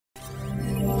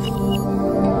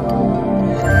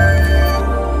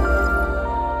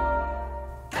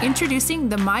Introducing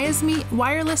the Miasme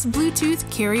wireless Bluetooth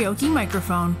karaoke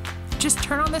microphone. Just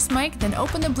turn on this mic, then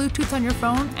open the Bluetooth on your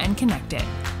phone and connect it.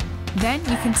 Then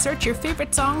you can search your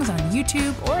favorite songs on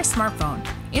YouTube or a smartphone.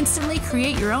 Instantly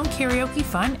create your own karaoke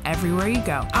fun everywhere you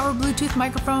go. Our Bluetooth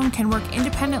microphone can work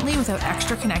independently without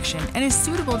extra connection and is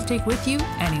suitable to take with you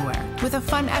anywhere. With a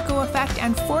fun echo effect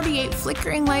and 48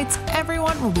 flickering lights,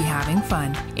 everyone will be having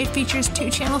fun. It features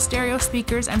 2-channel stereo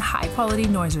speakers and high-quality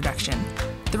noise reduction.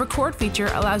 The record feature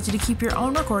allows you to keep your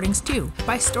own recordings too,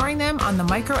 by storing them on the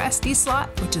micro SD slot,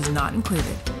 which is not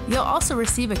included. You'll also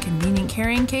receive a convenient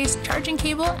carrying case, charging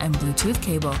cable, and Bluetooth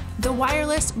cable. The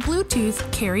wireless Bluetooth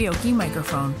karaoke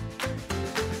microphone.